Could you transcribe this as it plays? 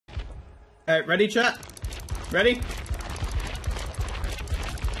Alright, ready, chat? Ready?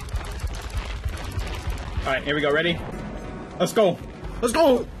 Alright, here we go, ready? Let's go! Let's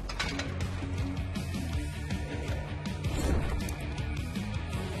go!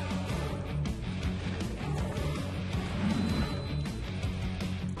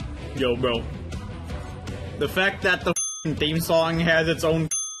 Yo, bro. The fact that the theme song has its own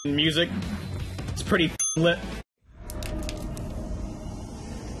music, it's pretty lit.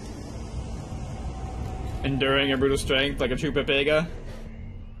 Enduring a brutal strength like a true Pepega.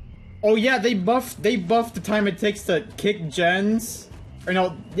 Oh yeah, they buffed the time it takes to kick gens. Or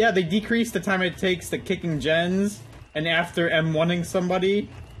no, yeah, they decreased the time it takes to kicking gens and after M1ing somebody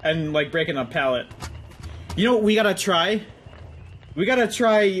and like breaking a pallet. You know what we gotta try? We gotta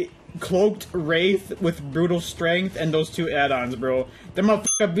try Cloaked Wraith with brutal strength and those two add-ons, bro. The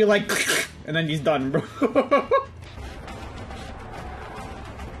motherfucker be like and then he's done, bro.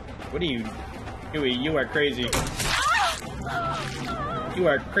 What are you doing? You are crazy. You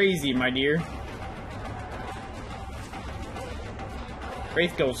are crazy, my dear.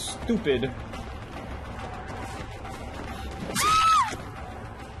 Wraith goes stupid.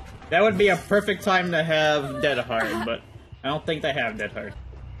 That would be a perfect time to have Dead Hard, but I don't think they have Dead Hard.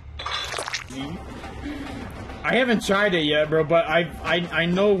 I haven't tried it yet, bro, but I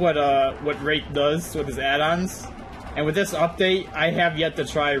know what Wraith does with his add-ons, and with this update, I have yet to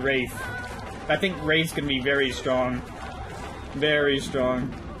try Wraith. I think Wraith's gonna be very strong. Very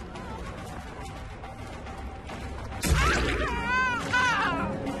strong.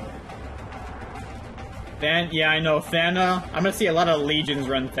 Yeah, I know, Thana. I'm gonna see a lot of Legions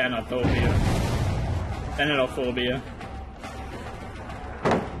run Thanophobia. Thanatophobia.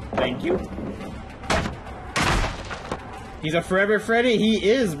 Thank you. He's a forever Freddy? He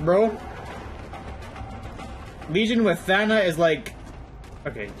is, bro. Legion with Thana is like...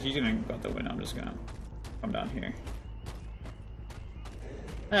 Okay, she's gonna go out the window. I'm just gonna come down here.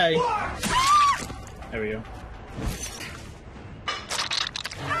 Hey. There we go.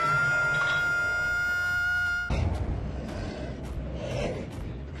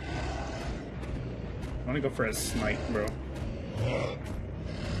 I wanna go for a smite, bro.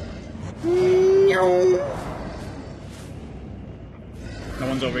 No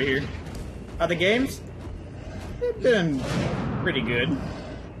one's over here. Are the games? They've been pretty good.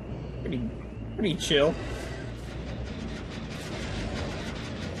 Pretty chill.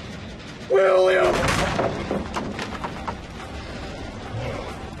 William!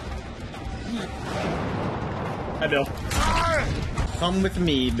 Hi, Bill. Come with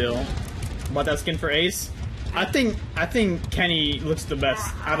me, Bill. Bought that skin for Ace. I think Kenny looks the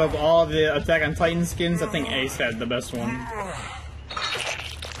best. Out of all the Attack on Titan skins, I think Ace has the best one.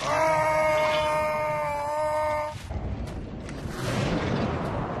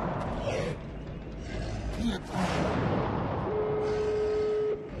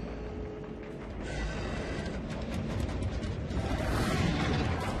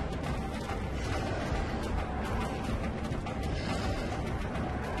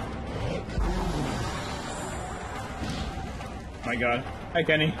 My god. Hi,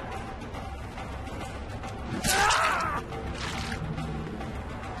 Kenny.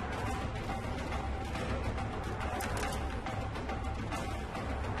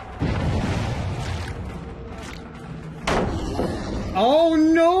 Oh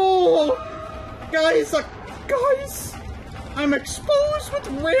no! Guys, I'm exposed with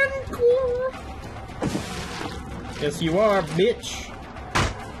Rancor! Yes, you are, bitch.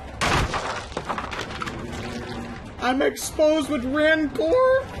 I'm exposed with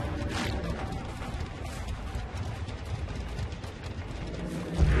Rancor?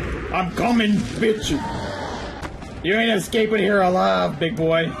 I'm coming, bitch! You ain't escaping here alive, big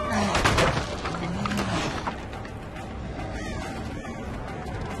boy.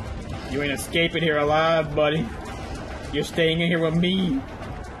 You ain't escaping here alive, buddy. You're staying in here with me.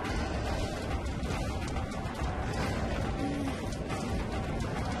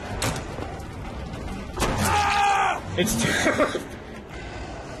 It's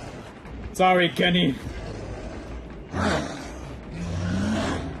sorry, Kenny.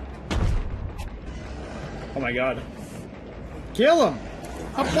 Oh my god. Kill him!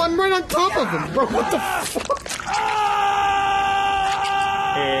 I'm right on top of him, bro. What the fuck?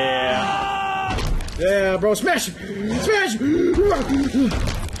 Yeah. Yeah, bro. Smash! Smash!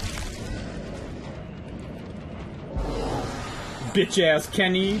 Bitch ass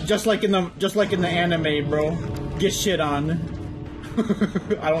Kenny. Just like in the anime, bro. Get shit on.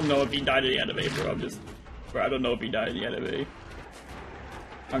 I don't know if he died in the anime, bro. I don't know if he died in the anime.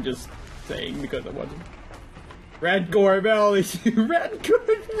 I'm just saying because I wasn't. Red Gore Valley. Red Gore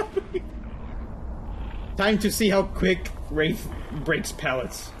Valley. Time to see how quick Wraith breaks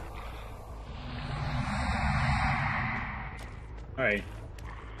pallets. Alright.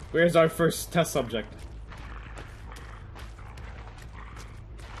 Where's our first test subject?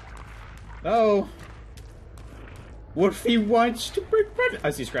 Oh. What if he wants to break bread? I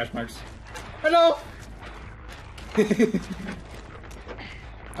see scratch marks. Hello!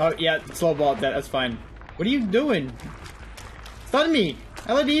 Oh, yeah, slow ball that, that's fine. What are you doing? Stun me!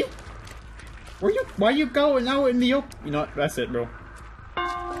 LED! Why are you going out in the open? You know what? That's it, bro.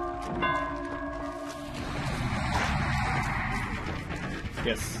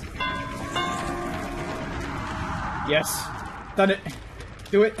 Yes. Yes. Done it.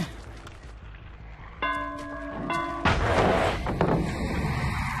 Do it.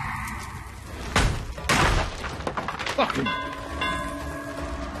 Fucking.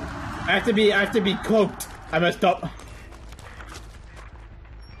 I have to be cloaked. I messed up.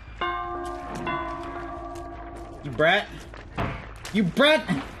 You brat. You brat!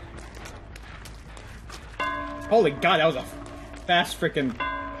 Holy god, that was a fast freaking.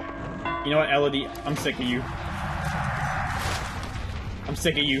 You know what, Elodie? I'm sick of you. I'm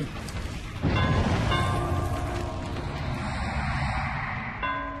sick of you.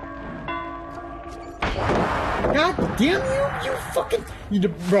 God damn you! You fucking.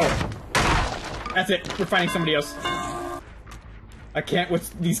 Bro. That's it. We're finding somebody else. I can't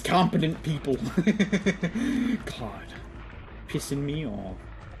with these competent people. God. Pissing me off.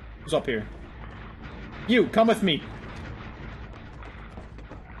 Who's up here? You, come with me.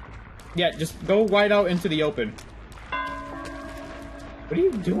 Yeah, just go right out into the open. What are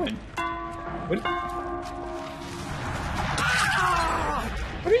you doing? What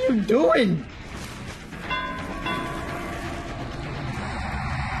are you doing?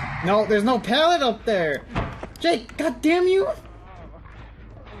 No, there's no pallet up there. Jake, goddamn you!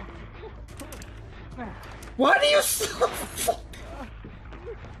 Why do you so?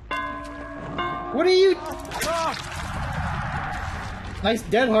 What are you? Nice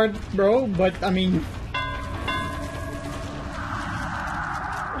dead hard, bro. But I mean,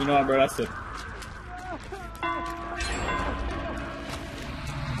 you know what, bro? That's it.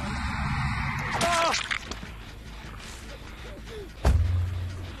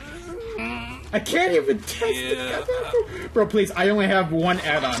 I can't even test it. Bro, please, I only have one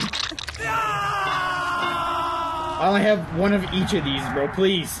add-on. I only have one of each of these, bro,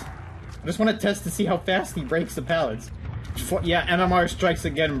 please. I just want to test to see how fast he breaks the pallets. Yeah, MMR strikes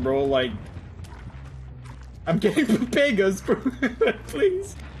again, bro, like... I'm getting Pegas, bro.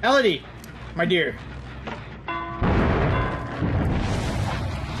 Please. Elodie, my dear.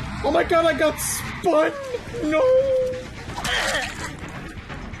 Oh my god, I got spun! No!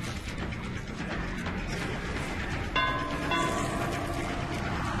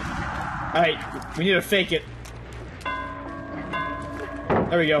 Alright, we need to fake it.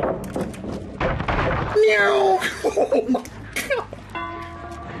 There we go. No! Oh my god!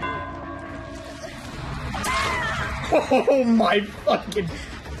 Oh my fucking...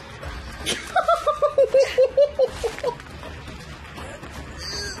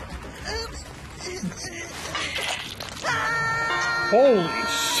 Holy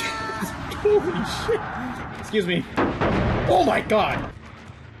shit! Holy shit! Excuse me. Oh my god!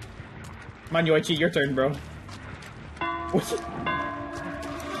 Come on, Yoichi, your turn, bro. What's it?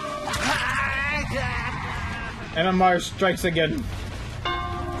 MMR strikes again.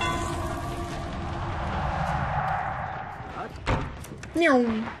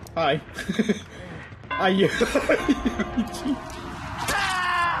 Hi. Hi, Yoichi.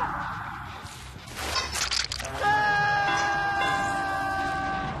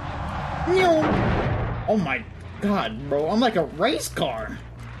 Oh my god, bro. I'm like a race car.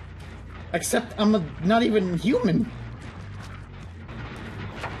 Except I'm not even human.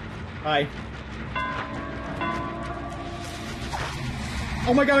 Hi.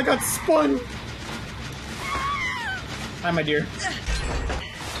 Oh my god, I got spun! Hi, my dear.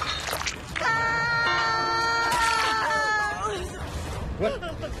 What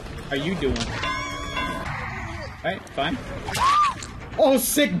are you doing? Alright, fine. Oh,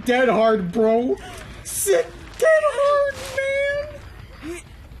 sick dead hard, bro! Sick dead hard, man!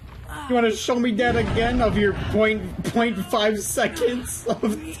 You wanna show me that again of your 0.5 seconds of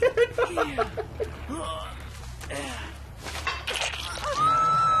dead hard?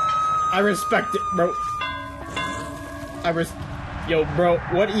 I respect it, bro. Yo, bro,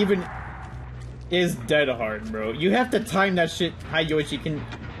 what even is dead hard, bro? You have to time that shit. Hi, Yoichi, can...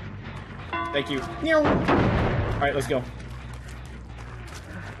 Thank you. Alright, let's go.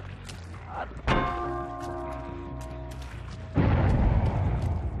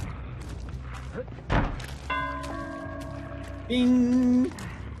 Bing!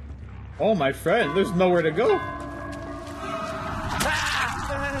 Oh, my friend, there's nowhere to go.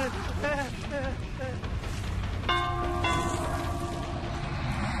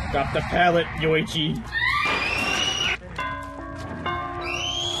 Got the pallet, Yoichi.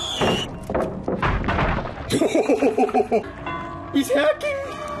 He's hacking!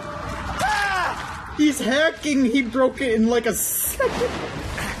 He's hacking! He broke it in like a second.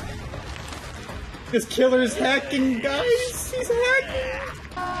 This killer's hacking, guys! He's hacking!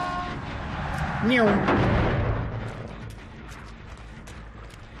 Meow.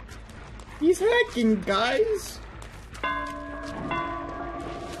 He's hacking, guys!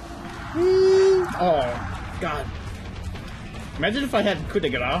 Oh, God. Imagine if I had coup de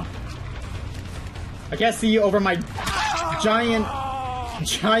grace. I can't see you over my giant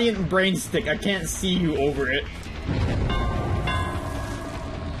brain stick. I can't see you over it.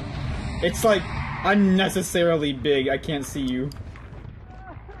 It's like unnecessarily big. I can't see you.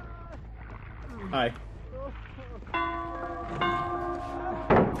 Hi.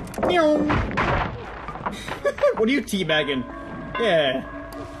 Meow. What are you teabagging? Yeah.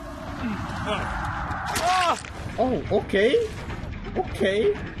 Oh, okay.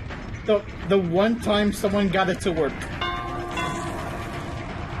 Okay. The one time someone got it to work.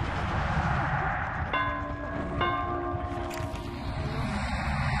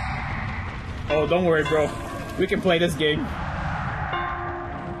 Oh, don't worry, bro. We can play this game.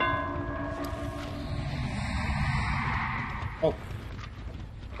 Oh.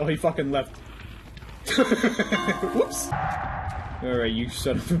 Oh, he fucking left. Whoops. Alright, you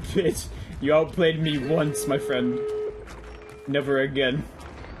son of a bitch. You outplayed me once, my friend. Never again.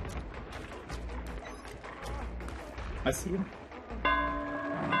 I see him.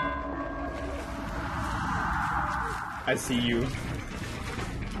 I see you.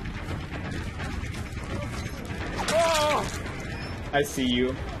 I see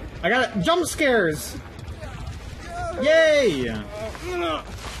you. I got it. Jump scares! Yay!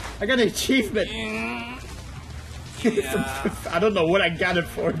 I got an achievement. I don't know what I got it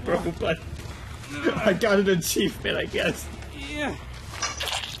for, bro, but I got an achievement, I guess.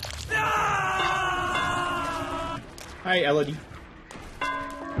 Hi, Elodie.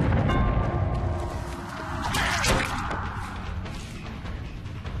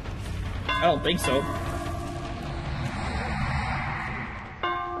 I don't think so.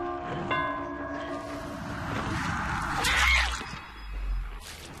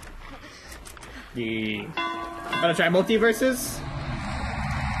 Yeah. Wanna try multiverses?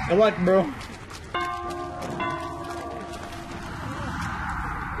 Good luck, bro.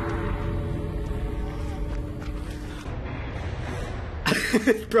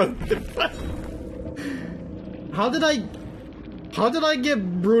 Bro, the fuck? How did I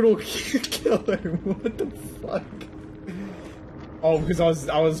get brutal killer? What the fuck? Oh, because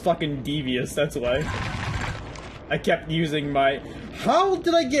I was fucking devious, that's why. I kept using my... How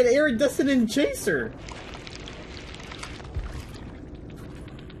did I get iridescent chaser?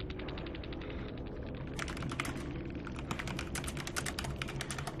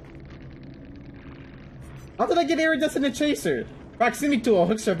 How did I get iridescent chaser? Proximity tool,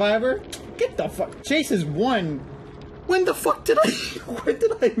 hook survivor? Get the fuck. Chase is 1. When the fuck did I when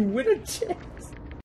did I win a chase?